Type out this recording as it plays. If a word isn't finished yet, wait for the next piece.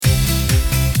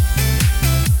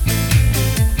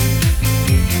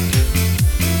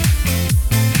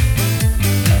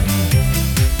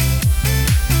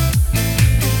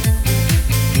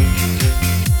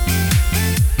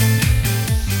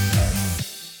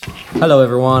Hello,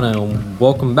 everyone, and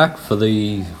welcome back for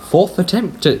the fourth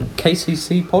attempt at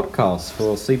KCC podcast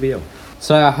for CBL.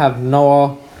 So I have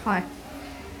Noah, Hi.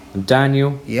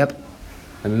 Daniel, Yep.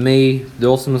 and me, the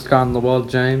awesomest guy in the world,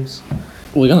 James.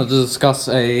 We're going to discuss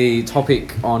a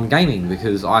topic on gaming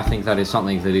because I think that is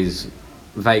something that is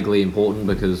vaguely important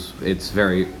because it's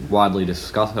very widely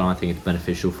discussed and I think it's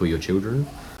beneficial for your children.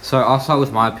 So I'll start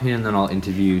with my opinion, then I'll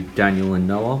interview Daniel and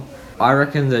Noah. I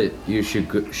reckon that you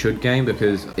should game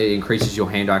because it increases your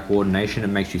hand-eye coordination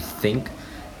and makes you think.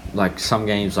 Like some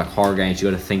games, like horror games, you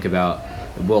got to think about.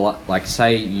 Well, like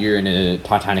say you're in a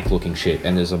Titanic-looking ship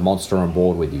and there's a monster on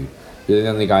board with you. You're the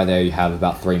only guy there. You have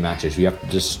about 3 matches. You have to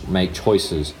just make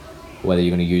choices whether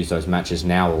you're going to use those matches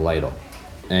now or later.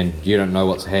 And you don't know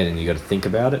what's ahead, and you got to think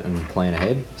about it and plan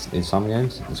ahead. In some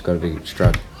games, it's got to be you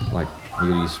got to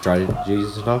use strategies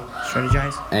and stuff.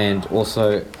 Strategize. And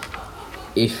also,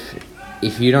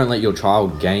 if you don't let your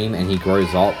child game and he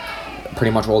grows up,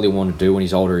 pretty much all he'll want to do when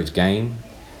he's older is game.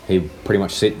 He'll pretty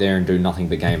much sit there and do nothing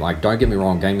but game. Like, don't get me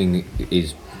wrong, gaming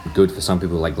is good for some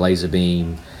people, like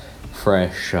Laserbeam,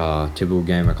 Fresh, Typical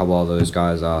Game, a couple of those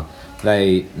guys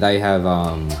they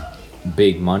have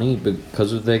big money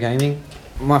because of their gaming.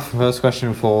 My first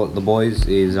question for the boys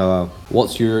is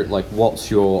what's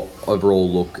your overall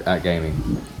look at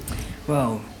gaming?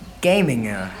 Well,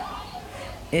 gaming,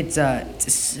 it's a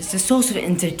source of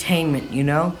entertainment, you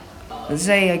know? Let's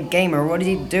say a gamer, what does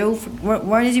he do?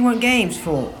 Why does he want games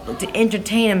for? To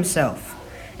entertain himself.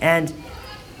 And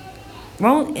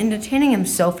while entertaining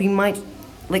himself, he might,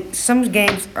 like, some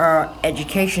games are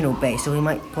educational based, so he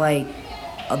might play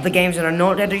other games that are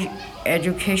not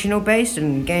educational based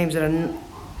and games that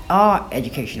are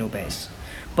educational based.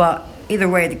 But either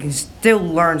way, they can still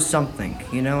learn something,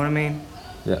 you know what I mean?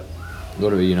 Yeah.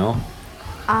 What about you know?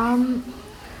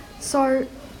 So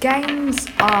games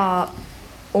are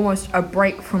almost a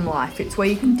break from life. It's where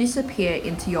you can disappear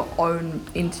into your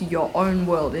own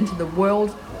world,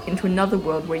 into another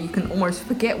world where you can almost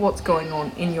forget what's going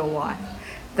on in your life.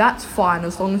 That's fine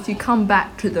as long as you come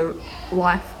back to the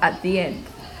life at the end.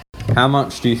 How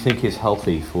much do you think is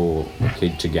healthy for a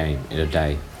kid to game in a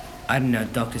day? I don't know,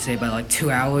 doctors say about like 2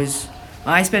 hours.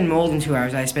 I spend more than 2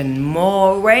 hours. I spend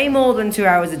way more than 2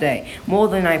 hours a day. More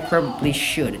than I probably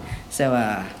should. So,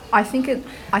 I think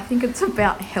it's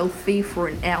about healthy for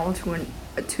an hour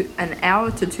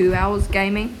to 2 hours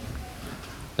gaming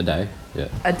A day? Yeah.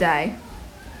 a day.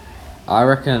 I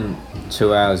reckon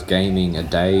 2 hours gaming a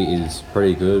day is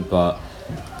pretty good, but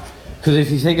because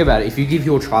if you think about it, if you give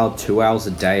your child 2 hours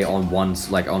a day on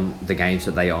on the games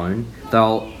that they own,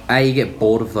 they'll A, get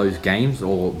bored of those games,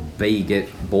 or B, get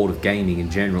bored of gaming in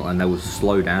general, and they will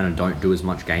slow down and don't do as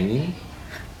much gaming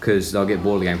because they'll get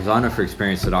bored of the game. Because I know for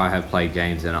experience that I have played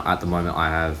games, and at the moment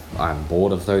I'm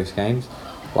bored of those games.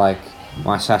 Like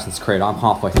my Assassin's Creed, I'm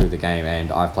halfway through the game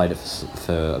and I've played it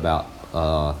for about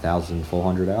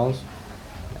 1,400 hours,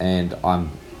 and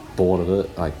I'm bored of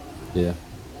it. Like, yeah.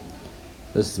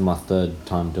 This is my 3rd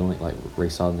time doing it, like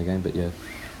restarting the game, but yeah.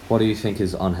 What do you think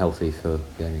is unhealthy for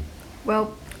gaming?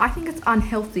 Well, I think it's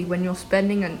unhealthy when you're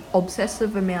spending an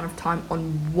obsessive amount of time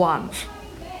on one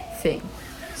thing.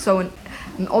 So an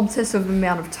obsessive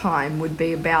amount of time would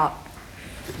be about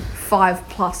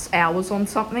 5+ hours on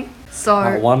something. So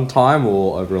At one time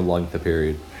or over a longer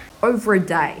period? over a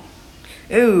day.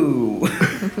 ooh.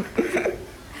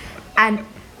 And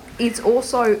it's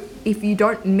also, if you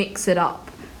don't mix it up,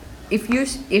 if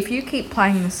you keep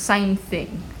playing the same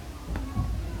thing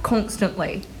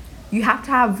constantly, you have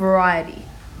to have variety.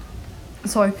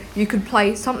 So you could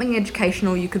play something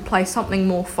educational, you could play something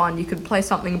more fun, you could play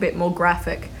something a bit more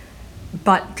graphic,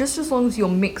 but just as long as you're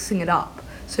mixing it up,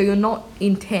 so you're not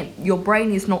intent, your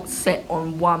brain is not set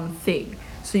on one thing,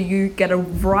 so you get a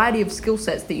variety of skill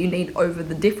sets that you need over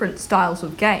the different styles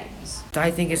of games.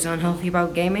 I think it's unhealthy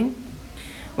about gaming.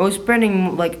 Well,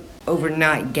 spending like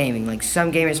overnight gaming. Like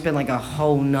some gamers spend like a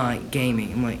whole night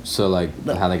gaming. I'm like, So like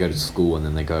how they go to school and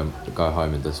then they go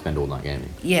home and they spend all night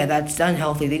gaming. yeah, that's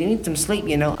unhealthy. They need some sleep,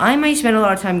 you know. I might spend a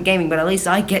lot of time gaming, but at least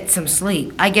I get some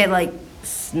sleep. I get like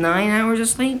 9 hours of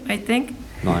sleep, I think.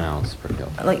 9 hours is pretty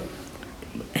healthy.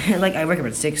 Like I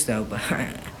recommend 6 though,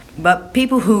 but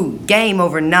people who game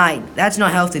overnight, that's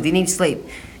not healthy. They need sleep.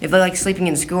 If they like sleeping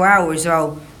in school hours,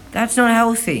 though, that's not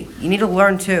healthy. You need to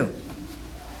learn too.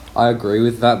 I agree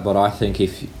with that, but I think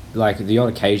if like the odd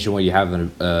occasion where you have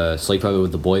a sleepover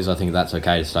with the boys, I think that's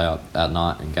okay to stay up at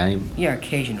night and game. Yeah,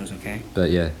 occasional's okay.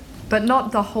 But yeah, But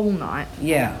not the whole night.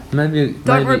 Yeah.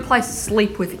 Don't replace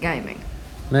sleep with gaming.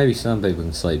 Maybe some people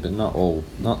can sleep, but not all.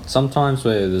 Not sometimes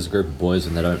where there's a group of boys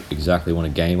and they don't exactly want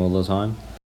to game all the time.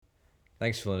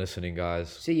 Thanks for listening, guys.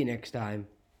 See you next time.